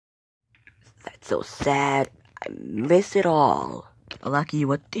so sad. I miss it all. Lucky,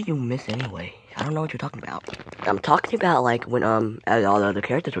 what do you miss anyway? I don't know what you're talking about. I'm talking about like when as all the other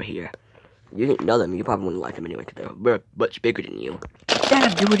characters were here. You didn't know them. You probably wouldn't like them anyway because they're much bigger than you.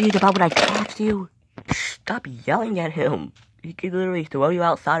 That dude is about what I asked you. Stop yelling at him. He could literally throw you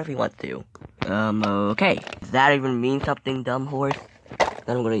outside if he wants to. Okay. Does that even mean something, dumb horse?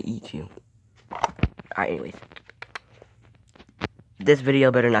 Then I'm gonna eat you. Alright, anyways. This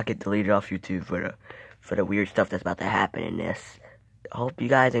video better not get deleted off YouTube for the weird stuff that's about to happen in this. I hope you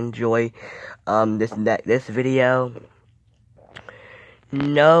guys enjoy this video.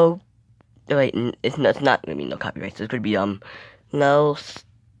 No, wait, it's not gonna be no copyrights. It's gonna be no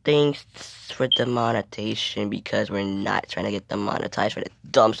things for demonetization because we're not trying to get demonetized for the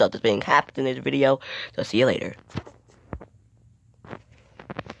dumb stuff that's being happened in this video. So see you later.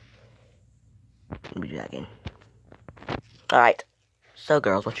 Let me do that again. Alright. So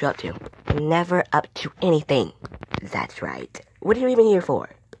girls, what you up to? Never up to anything. That's right. What are you even here for?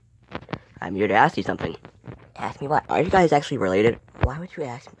 I'm here to ask you something. Ask me what? Are you guys actually related? Why would you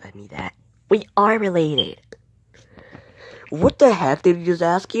ask me that? We are related. What the heck did he just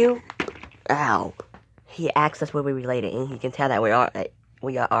ask you? Ow. He asked us were we related, and he can tell that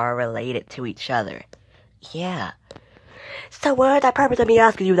we are related to each other. Yeah. So what is the purpose of me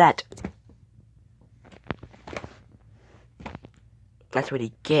asking you that? That's what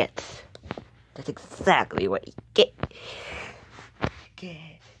he gets. That's exactly what he gets.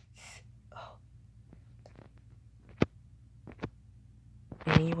 Oh.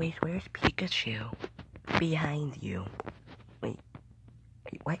 Anyways, where's Pikachu? Behind you. Wait,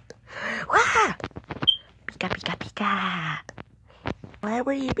 what? Ah! Pika, Pika, Pika! Why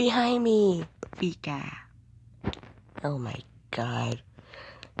were you behind me? Pika. Oh my god.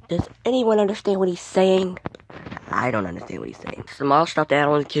 Does anyone understand what he's saying? I don't understand what he's saying. Small stuffed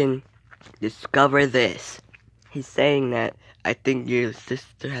animals can discover this. He's saying that I think your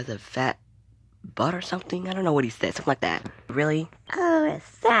sister has a fat butt or something. I don't know what he said. Something like that. Really? Oh,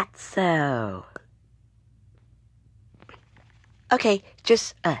 is that so? Okay,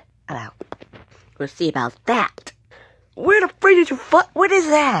 just, I'm out. We'll see about that. Where the freak did you what is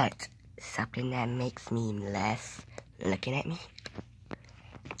that? Something that makes me less looking at me?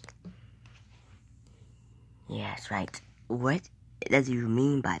 Yes, right. What does you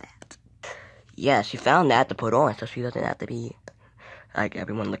mean by that? Yeah, she found that to put on so she doesn't have to be like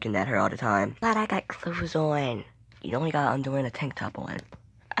everyone looking at her all the time. But I got clothes on. You only got underwear and a tank top on.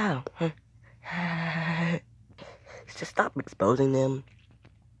 Oh. Just stop exposing them.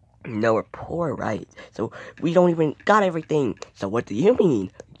 No, we're poor, right? So we don't even got everything. So what do you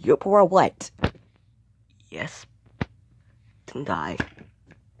mean? You're poor or what? Yes. Didn't die.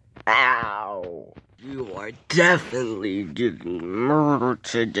 Ow. You are definitely getting murdered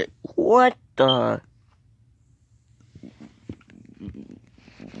today. What the?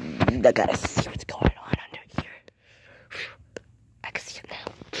 I gotta see what's going on under here. I can see it now.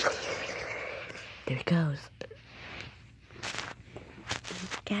 There it goes.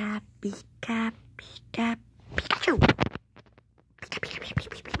 Pika, Pika, Pika, Pikachu. Pika, Pika, Pika,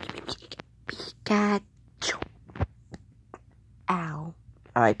 Pika, Pika, Pikachu. Ow.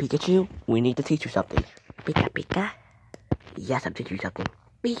 Alright, Pikachu, we need to teach you something. Pika, Pika. Yes, I'm teaching you something.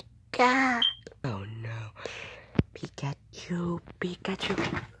 Pika. Oh no. Pikachu,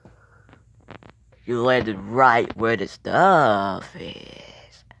 Pikachu. You landed right where the stuff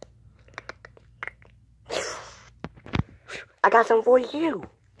is. I got something for you.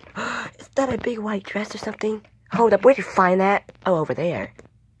 Is that a big white dress or something? Hold up, where'd you find that? Oh, over there.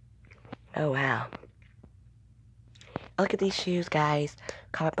 Oh, wow. Look at these shoes, guys.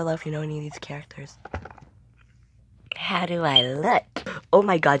 Comment below if you know any of these characters. How do I look? Oh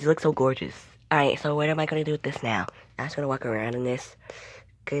my god, you look so gorgeous. Alright, so what am I going to do with this now? I'm just going to walk around in this,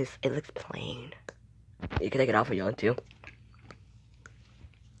 because it looks plain. You can take it off if you want to.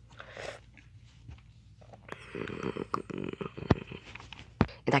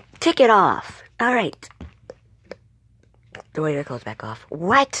 And I take it off. Alright. Throw your clothes back off.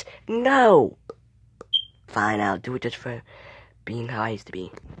 What? No! Fine, I'll do it just for being how I used to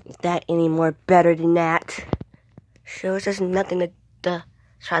be. Is that any more better than that? Shows us nothing to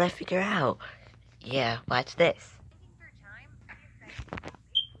try to figure out. Yeah, watch this.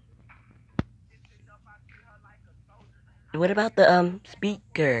 What about the,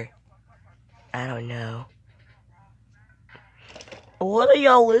 speaker? I don't know. What are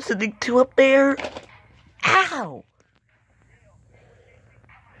y'all listening to up there? Ow!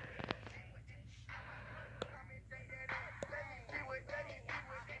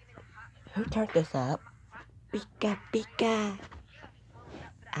 Who turned this up? Pika, Pika.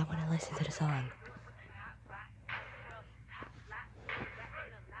 I want to listen to the song.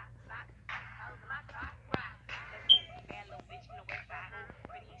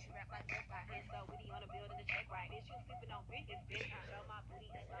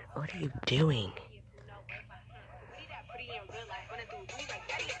 What are you doing?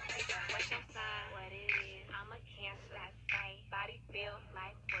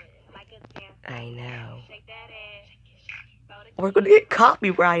 I know. We're gonna get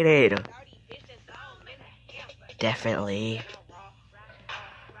copyrighted. Definitely.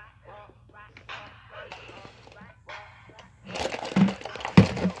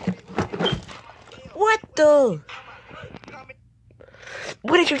 What the?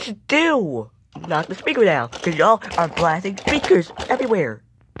 What did you just do? Knock the speaker down, because y'all are blasting speakers everywhere.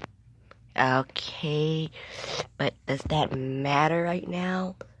 Okay, but does that matter right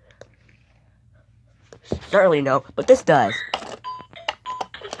now? Certainly no, but this does.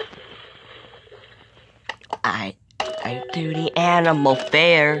 I do the animal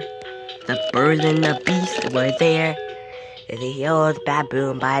fair. The birds and the beasts were there. The old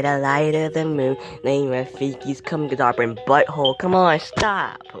baboon by the light of the moon. They Rafiki's come to our butthole. Come on,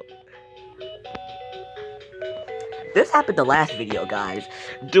 stop. This happened the last video, guys.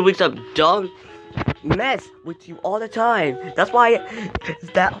 Doing some dumb mess with you all the time. That's why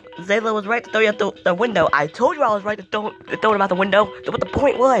that Zayla was right to throw you out the window. I told you I was right to throw him out the window. That's what the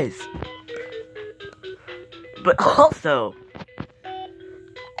point was. But also,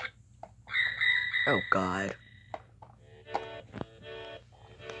 oh God.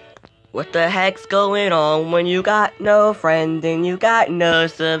 What the heck's going on when you got no friends and you got no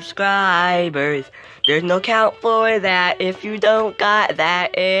subscribers? There's no count for that if you don't got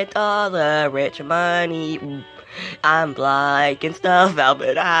that. It's all the rich money. I'm blocking stuff out,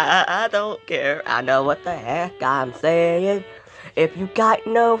 but I don't care. I know what the heck I'm saying. If you got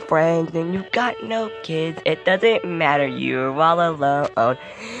no friends and you got no kids, it doesn't matter, you're all alone.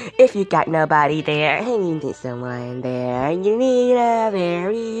 If you got nobody there and you need someone there, you need a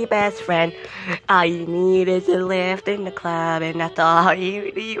very best friend. All you need is a lift in the club, and that's all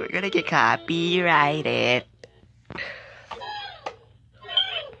you need. We're gonna get copyrighted.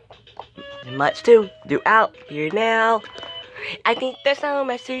 Much to do out here now. I think there's so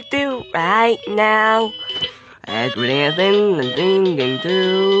much to do right now. As we're dancing and singing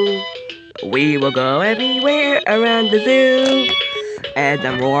too, we will go everywhere around the zoo. As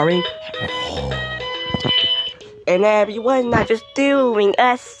I'm roaring, and everyone's not just doing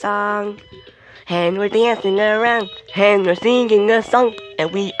a song, and we're dancing around, and we're singing a song,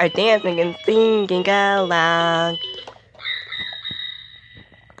 and we are dancing and singing along.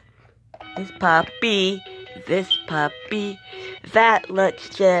 This puppy, that looks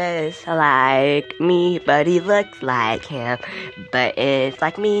just like me, but he looks like him, but it's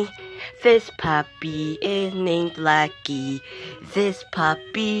like me. This puppy is named Lucky. This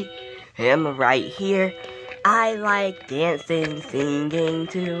puppy, him right here. I like dancing, singing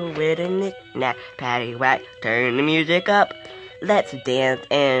to it, a knick-knack, paddywhack. Turn the music up, let's dance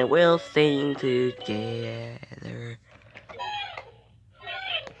and we'll sing together.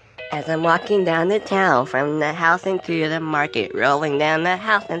 As I'm walking down the town, from the house into the market, rolling down the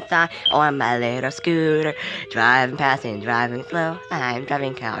house inside on my little scooter, driving fast and driving slow. I'm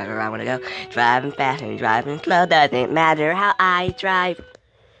driving however I want to go, driving fast and driving slow. Doesn't matter how I drive.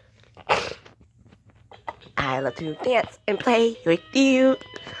 I love to dance and play with you.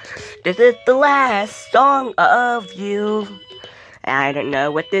 This is the last song of you. I don't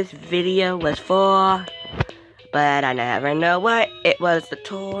know what this video was for, but I never know what it was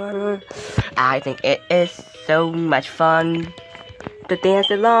for. I think it is so much fun to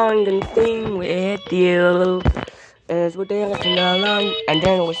dance along and sing with you. As we're dancing along, and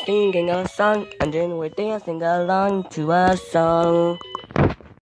then we're singing a song, and then we're dancing along to a song.